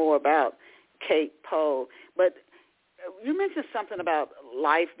explore more about Kate Poe. But you mentioned something about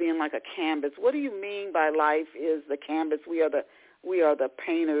life being like a canvas. What do you mean by life is the canvas? We are the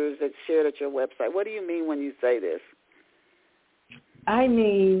painters that shared at your website. What do you mean when you say this? I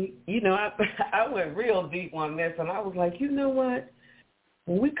mean, I went real deep on this, and I was like, you know what?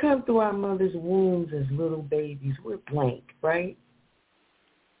 When we come through our mother's wombs as little babies, we're blank, right?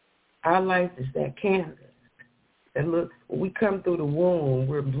 Our life is that canvas. And look, when we come through the womb,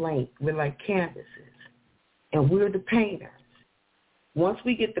 we're blank. We're like canvases, and we're the painters. Once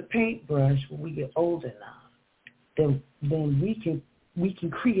we get the paintbrush, when we get old enough, then we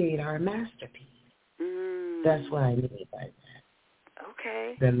can create our masterpiece. That's what I mean by that.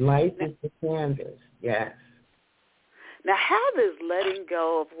 Okay. The life is the canvas, yes. Now, how does letting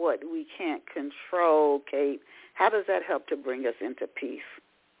go of what we can't control, Kate, how does that help to bring us into peace?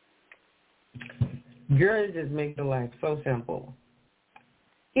 Girl, it just makes the life so simple.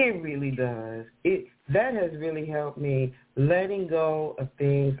 It really does. That has really helped me, letting go of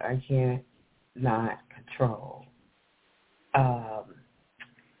things I can't not control.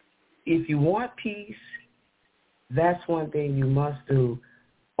 If you want peace, that's one thing you must do.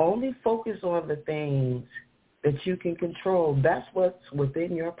 Only focus on the things that you can control. That's what's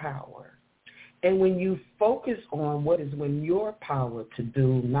within your power. And when you focus on what is within your power to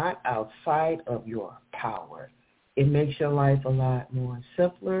do, not outside of your power, it makes your life a lot more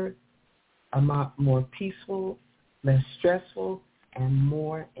simpler, a lot more peaceful, less stressful, and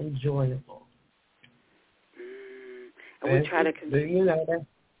more enjoyable. And we try to control.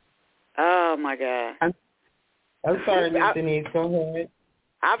 Oh, my God. I'm sorry, Miss Denise. Go ahead.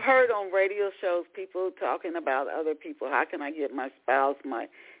 I've heard on radio shows people talking about other people. How can I get my spouse,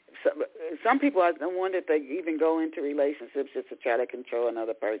 some people, I wonder if they even go into relationships just to try to control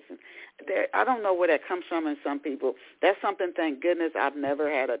another person. I don't know where that comes from in some people. That's something, thank goodness, I've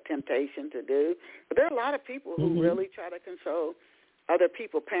never had a temptation to do. But there are a lot of people who really try to control other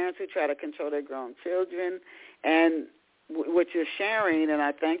people, parents who try to control their grown children. And what you're sharing, and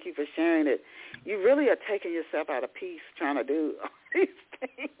I thank you for sharing it, you really are taking yourself out of peace trying to do all these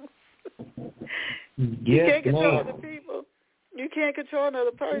things. You can't control other people. You can't control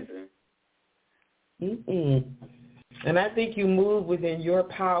another person. And I think you move within your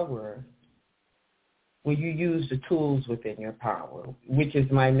power when you use the tools within your power, which is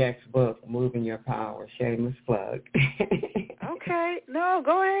my next book, Moving Your Power, shameless plug. Okay. No,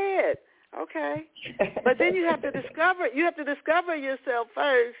 go ahead. Okay. But then you have to discover yourself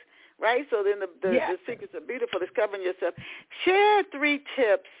first, right? So then the Secrets Are Beautiful, discovering yourself. Share 3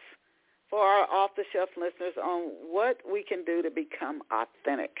 tips for our off-the-shelf listeners on what we can do to become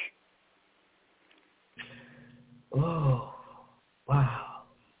authentic. Oh, wow.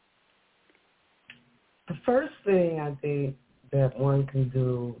 The first thing I think that one can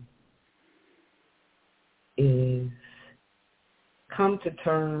do is come to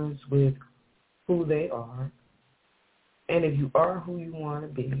terms with who they are. And if you are who you want to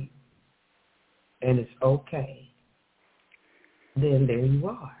be, and it's okay, then there you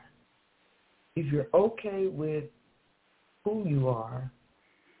are. If you're okay with who you are,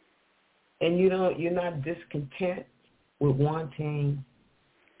 and you're not discontent with wanting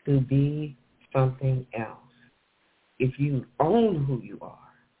to be something else, if you own who you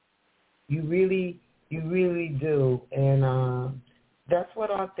are, you really do, and that's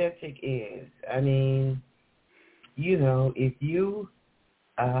what authentic is. I mean, you know, if you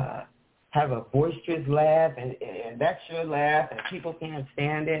have a boisterous laugh and that's your laugh and people can't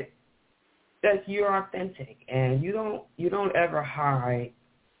stand it, that's you're authentic, and you don't ever hide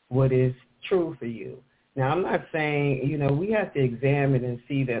what is true for you. Now, I'm not saying, you know, we have to examine and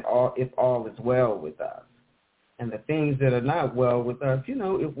see that if all is well with us. And the things that are not well with us, you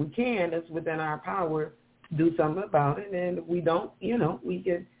know, if we can, it's within our power to do something about it. And if we don't, you know, we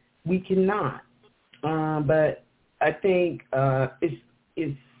cannot. But I think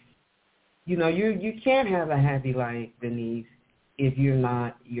it's you know, you can't have a happy life, Denise, if you're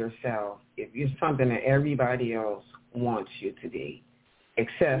not yourself, if you're something that everybody else wants you to be,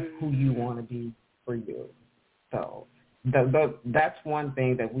 except who you want to be for you. So that's one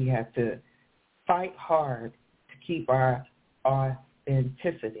thing that we have to fight hard to keep our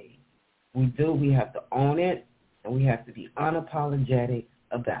authenticity. We have to own it, and we have to be unapologetic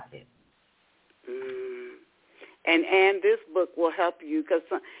about it. And this book will help you, because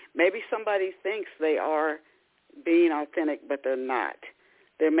maybe somebody thinks they are being authentic, but they're not.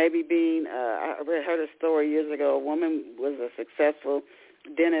 There may be being, I heard a story years ago, a woman was a successful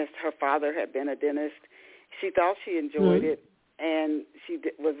dentist. Her father had been a dentist. She thought she enjoyed it, and she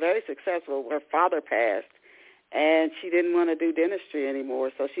was very successful. Her father passed, and she didn't want to do dentistry anymore,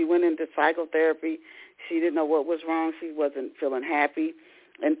 so she went into psychotherapy. She didn't know what was wrong. She wasn't feeling happy.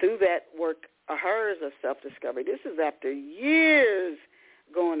 And through that work, hers of self-discovery, this is after years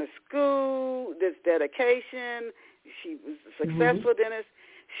going to school, this dedication. She was a successful dentist.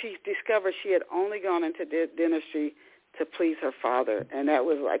 She discovered she had only gone into dentistry to please her father, and that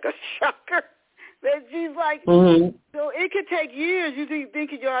was like a shocker. That she's like, so it could take years. You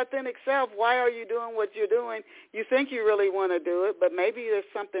think of your authentic self. Why are you doing what you're doing? You think you really want to do it, but maybe there's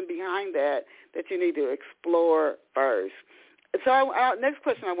something behind that you need to explore first. So next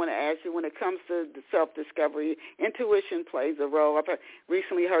question I want to ask you, when it comes to the self-discovery, intuition plays a role. I've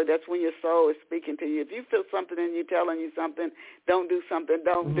recently heard that's when your soul is speaking to you. If you feel something and you're telling you something, don't do something,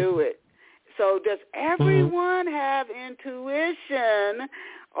 don't do it. So does everyone have intuition,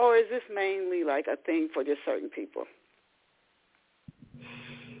 or is this mainly like a thing for just certain people?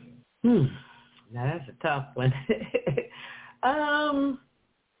 Now that's a tough one.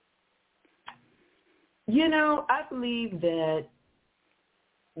 You know, I believe that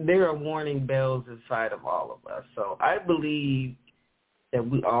there are warning bells inside of all of us. So I believe that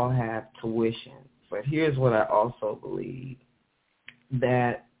we all have tuition. But here's what I also believe,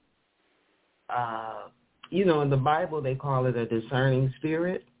 that, you know, in the Bible they call it a discerning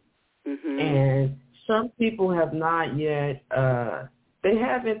spirit. And some people have not yet, they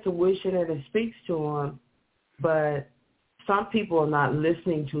have intuition and it speaks to them, but some people are not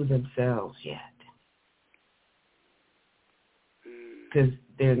listening to themselves yet. Because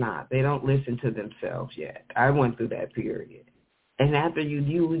they don't listen to themselves yet. I went through that period, and after you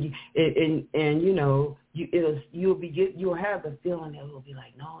you know, you'll have the feeling that will be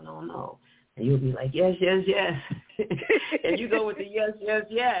like no, and you'll be like yes, and you go with the yes,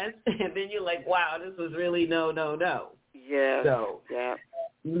 and then you're like, wow, this was really no. Yeah. So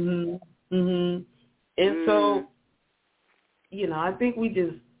and so, you know, I think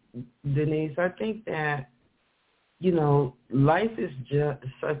Denise, I think that, you know, life is just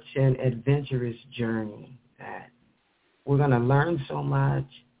such an adventurous journey that we're going to learn so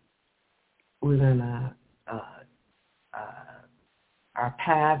much. We're going to, our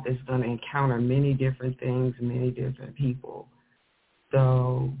path is going to encounter many different things, many different people.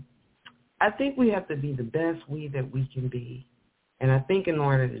 So I think we have to be the best that we can be. And I think in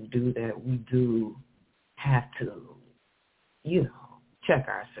order to do that, we do have to, you know, check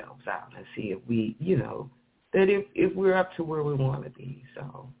ourselves out and see if we, you know, that if we're up to where we want to be.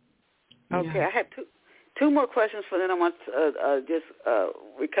 So, yeah. Okay, I have two more questions for then. I want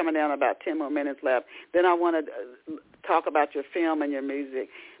we're coming down about 10 more minutes left. Then I want to talk about your film and your music.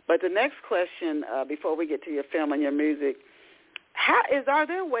 But the next question, before we get to your film and your music, are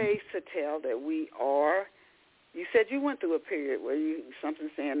there ways to tell that we are? You said you went through a period where something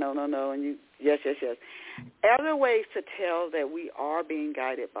saying no, and you yes. Are there ways to tell that we are being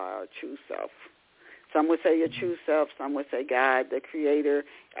guided by our true self? Some would say your true self. Some would say God, the Creator.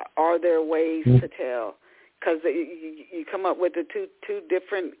 Are there ways to tell? Because you come up with the two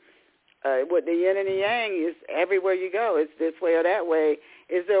different, what the yin and the yang is everywhere you go. It's this way or that way.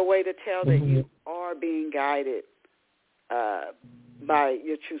 Is there a way to tell that you are being guided by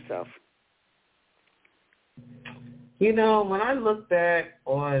your true self? You know, when I look back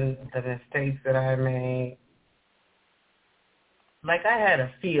on the mistakes that I made, like I had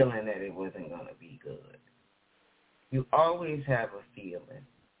a feeling that it wasn't going to be good. You always have a feeling.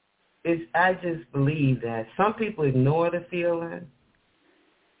 I just believe that some people ignore the feeling,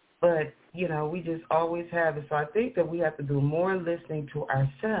 but, we just always have it. So I think that we have to do more listening to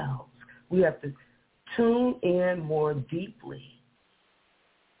ourselves. We have to tune in more deeply.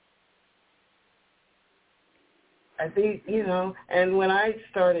 I think, and when I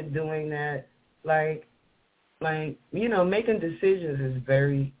started doing that, making decisions is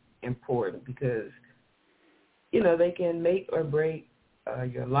very important because, they can make or break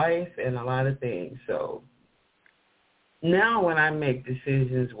your life and a lot of things. So now when I make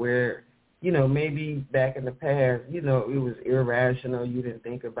decisions where, maybe back in the past, it was irrational, you didn't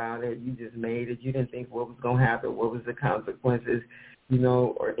think about it, you just made it, you didn't think what was going to happen, what was the consequences,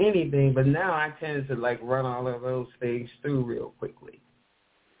 or anything. But now I tend to run all of those things through real quickly.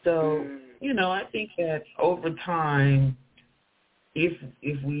 So, I think that over time, if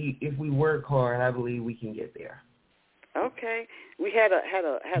we work hard, I believe we can get there. Okay. We had a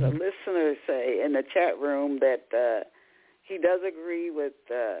listener say in the chat room that he does agree with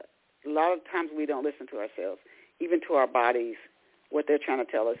a lot of times we don't listen to ourselves, even to our bodies, what they're trying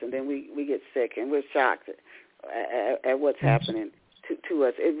to tell us, and then we get sick and we're shocked at what's happening to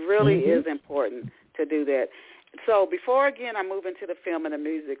us. It really is important to do that. So before, again, I move into the film and the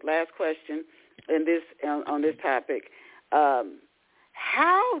music, last question on this topic.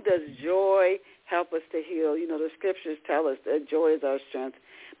 How does joy help us to heal? The scriptures tell us that joy is our strength.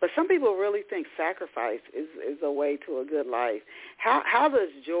 But some people really think sacrifice is a way to a good life. How does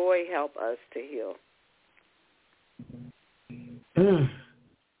joy help us to heal?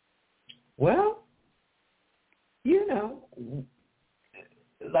 Well,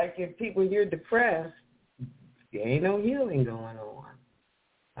 if you're depressed, there ain't no healing going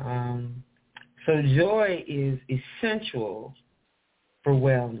on. So joy is essential for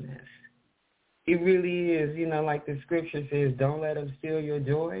wellness. It really is, like the scripture says, don't let them steal your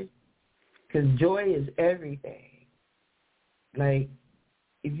joy, because joy is everything. If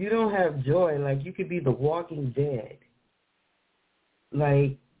you don't have joy, you could be the walking dead.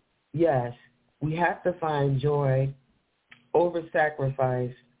 Yes, we have to find joy over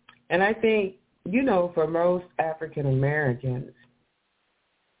sacrifice. And I think, for most African Americans,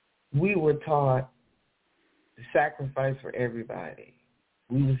 we were taught to sacrifice for everybody.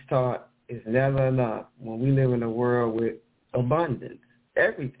 We was taught it's never enough when we live in a world with abundance,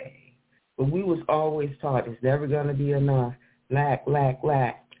 everything. But we was always taught it's never going to be enough, lack.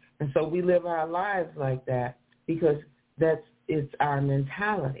 And so we live our lives like that because it's our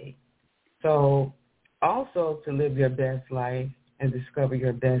mentality. So also to live your best life and discover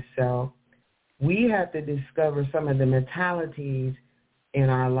your best self, we have to discover some of the mentalities in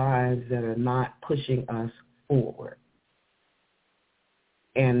our lives that are not pushing us forward.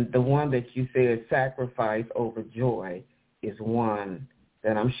 And the one that you said, sacrifice over joy, is one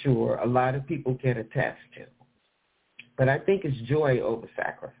that I'm sure a lot of people can attest to. But I think it's joy over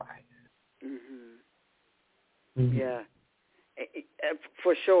sacrifice. Yeah,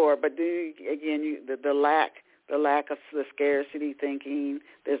 for sure. But the lack of the scarcity thinking,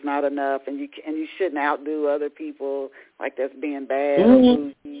 there's not enough, and you shouldn't outdo other people, like that's being bad or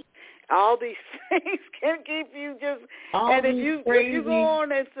bougie. All these things can keep you just. And if you go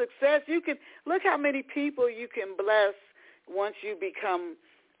on in success, you can look how many people you can bless once you become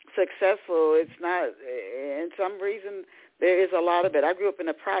successful. It's not, and some reason there is a lot of it. I grew up in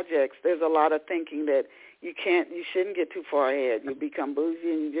the projects. There's a lot of thinking that you shouldn't get too far ahead. You become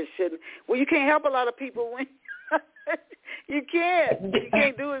bougie, and you just shouldn't. Well, you can't help a lot of people when you can't. You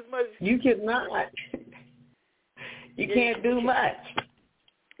can't do as much. You cannot. You can't do much.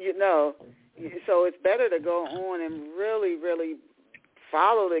 So it's better to go on and really, really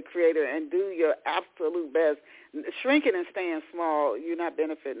follow the Creator and do your absolute best. Shrinking and staying small, you're not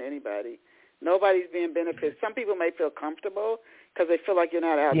benefiting anybody. Nobody's being benefited. Some people may feel comfortable because they feel like you're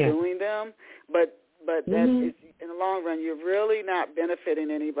not outdoing them, but that is, in the long run, you're really not benefiting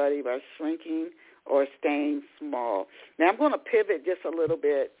anybody by shrinking or staying small. Now, I'm going to pivot just a little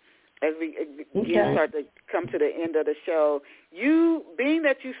bit as we start to come to the end of the show. You, being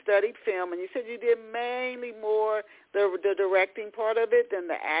that you studied film, and you said you did mainly more the directing part of it than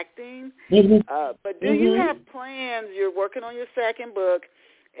the acting, but do you have plans? You're working on your second book,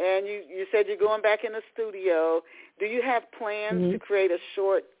 and you said you're going back in the studio. Do you have plans to create a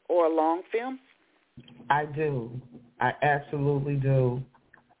short or a long film? I do. I absolutely do.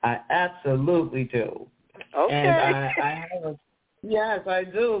 Okay. And I have a... Yes, I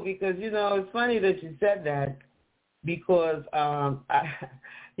do, because, it's funny that you said that, because, I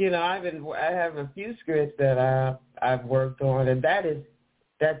have a few scripts that I've worked on, and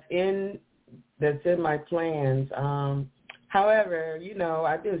that's in that's in my plans. However,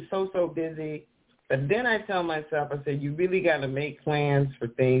 I've been so busy. But then I tell myself, I said, you really got to make plans for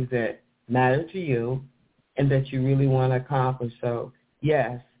things that matter to you and that you really want to accomplish. So,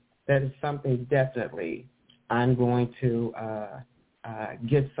 yes, that is something definitely I'm going to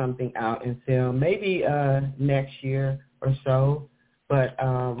get something out and film, maybe next year or so. But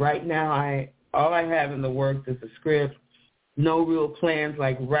right now, all I have in the works is a script. No real plans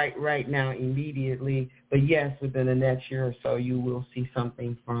like right now immediately. But, yes, within the next year or so, you will see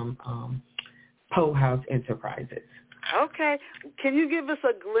something from Poe House Enterprises. Okay. Can you give us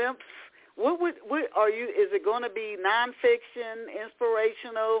a glimpse? What are you? Is it going to be nonfiction,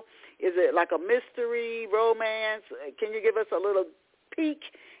 inspirational? Is it like a mystery, romance? Can you give us a little peek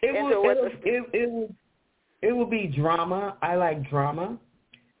into what it will be drama. I like drama.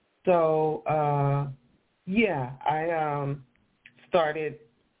 So, I started.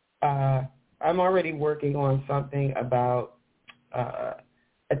 I'm already working on something about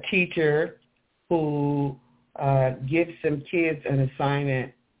a teacher who gives some kids an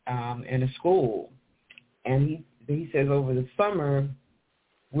assignment in a school. And he says over the summer,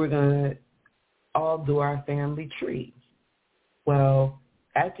 we're going to all do our family tree. Well,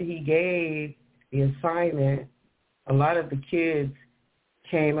 after he gave the assignment, a lot of the kids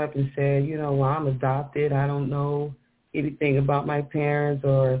came up and said, well, I'm adopted. I don't know anything about my parents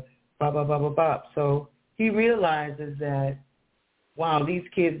or blah, blah, blah, blah, blah. So he realizes that, wow, these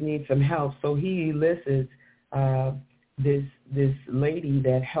kids need some help. So he elicits this lady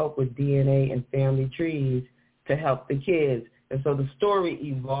that helped with DNA and family trees to help the kids. And so the story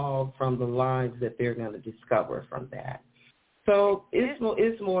evolved from the lines that they're going to discover from that. So it's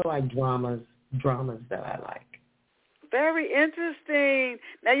more like dramas that I like. Very interesting.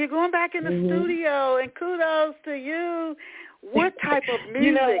 Now you're going back in the studio, and kudos to you. What type of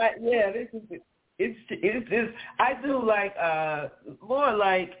music? This is it's I do like more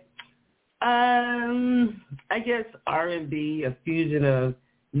like I guess R&B, a fusion of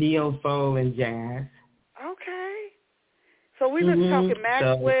neo soul and jazz. Okay. So we've been talking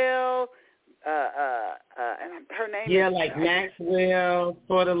Maxwell, and her name is... Yeah, like Maxwell,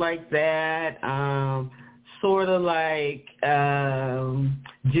 sort of like that, sort of like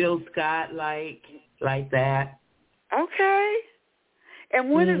Jill Scott, like that. Okay.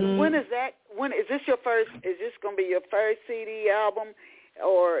 And when is that? When is this your first? Is this going to be your first CD album,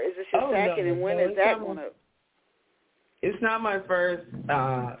 or is this your second? No, and when is that going to? It's not my first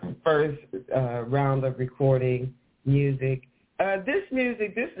round of recording music. This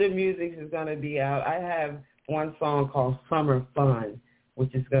music is going to be out. I have one song called Summer Fun,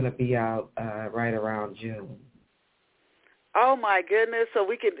 which is going to be out right around June. Oh my goodness! So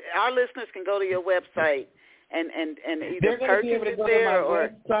our listeners can go to your website and either purchase it there or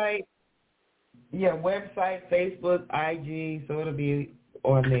website. Yeah, website, Facebook, IG, so it'll be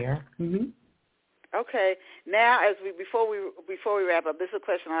on there. Mm-hmm. Okay. Now, before we wrap up, this is a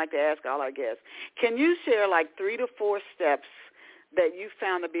question I like to ask all our guests. Can you share like 3 to 4 steps that you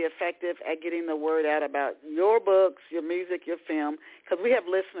found to be effective at getting the word out about your books, your music, your film? Because we have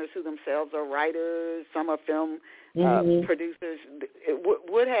listeners who themselves are writers, some are film producers.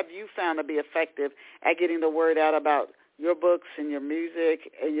 What have you found to be effective at getting the word out about your books and your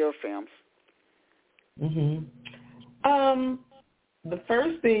music and your films? The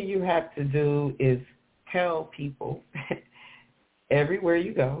first thing you have to do is tell people everywhere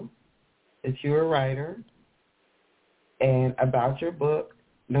you go that you're a writer and about your book,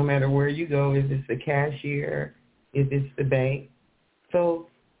 no matter where you go, if it's the cashier, if it's the bank. So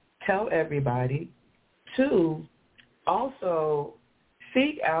tell everybody. 2, also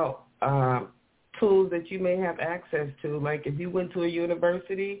seek out tools that you may have access to. Like if you went to a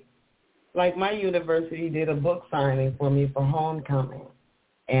university, like my university did a book signing for me for homecoming,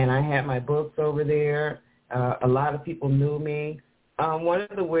 and I had my books over there. A lot of people knew me. One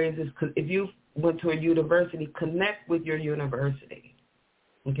of the ways is if you went to a university, connect with your university,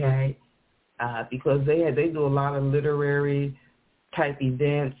 okay? Because they do a lot of literary type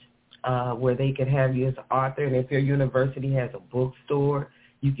events where they could have you as an author, and if your university has a bookstore,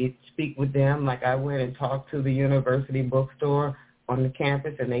 you could speak with them. Like I went and talked to the university bookstore on the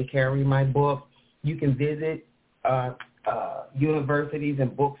campus, and they carry my book. You can visit universities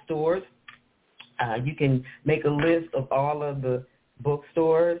and bookstores. You can make a list of all of the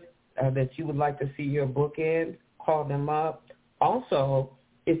bookstores that you would like to see your book in. Call them up. Also,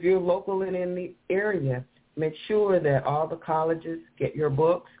 if you're local and in the area, make sure that all the colleges get your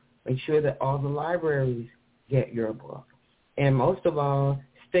books. Make sure that all the libraries get your book. And most of all,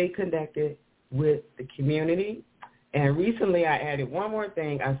 stay connected with the community. And recently I added one more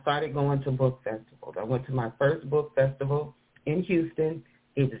thing. I started going to book festivals. I went to my first book festival in Houston.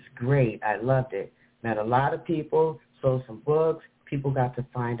 It was great. I loved it. Met a lot of people, sold some books. People got to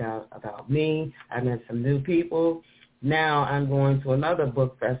find out about me. I met some new people. Now I'm going to another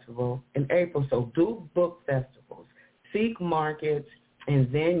book festival in April. So do book festivals. Seek markets and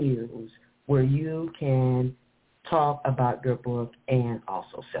venues where you can talk about your book and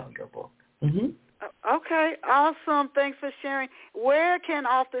also sell your book. Mm-hmm. Okay, awesome. Thanks for sharing. Where can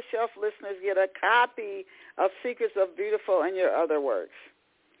Off the Shelf listeners get a copy of Secrets of Beautiful and your other works?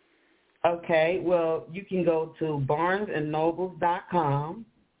 Okay, well, you can go to barnesandnobles.com.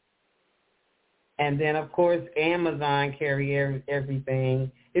 And then, of course, Amazon carry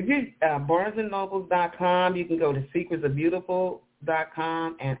everything. If you barnesandnobles.com, you can go to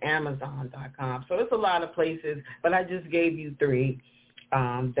secretsofbeautiful.com and amazon.com. So it's a lot of places, but I just gave you 3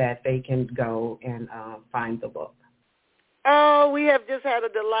 that they can go and find the book. Oh, we have just had a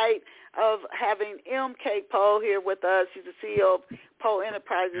delight of having M. Kate Poe here with us. She's the CEO of Poe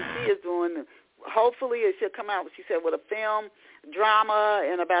Enterprises. She is doing, hopefully it should come out, she said, with a film drama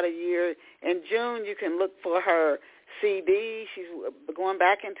in about a year. In June, you can look for her CD. She's going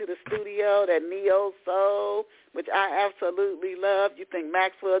back into the studio, that neo soul, which I absolutely love. You think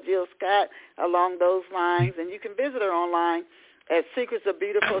Maxwell Jill Scott along those lines, and you can visit her online at Secrets of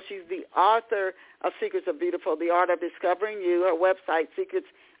Beautiful. She's the author of Secrets of Beautiful, The Art of Discovering You. Her website,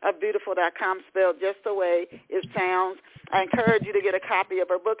 secretsofbeautiful.com, spelled just the way it sounds. I encourage you to get a copy of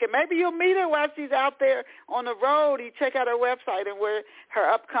her book, and maybe you'll meet her while she's out there on the road. You check out her website and where her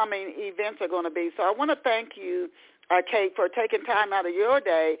upcoming events are going to be. So I want to thank you, Kate, for taking time out of your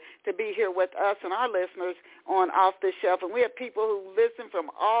day to be here with us and our listeners on Off the Shelf. And we have people who listen from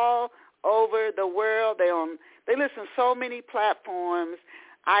all over the world. They listen so many platforms,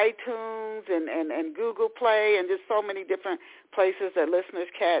 iTunes and Google Play, and just so many different places that listeners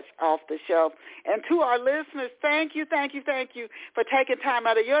catch Off the Shelf. And to our listeners, thank you for taking time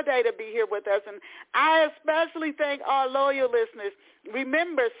out of your day to be here with us. And I especially thank our loyal listeners.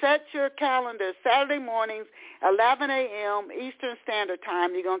 Remember, set your calendar, Saturday mornings, 11 a.m. Eastern Standard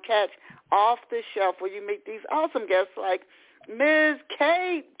Time. You're going to catch Off the Shelf where you meet these awesome guests like Ms.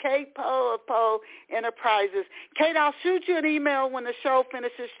 Kate Poe of Poe Enterprises. Kate, I'll shoot you an email when the show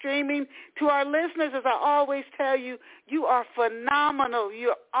finishes streaming. To our listeners, as I always tell you, you are phenomenal.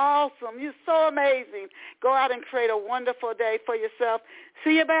 You're awesome. You're so amazing. Go out and create a wonderful day for yourself.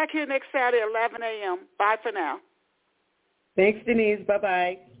 See you back here next Saturday, 11 a.m. Bye for now. Thanks, Denise.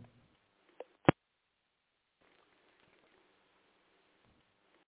 Bye-bye.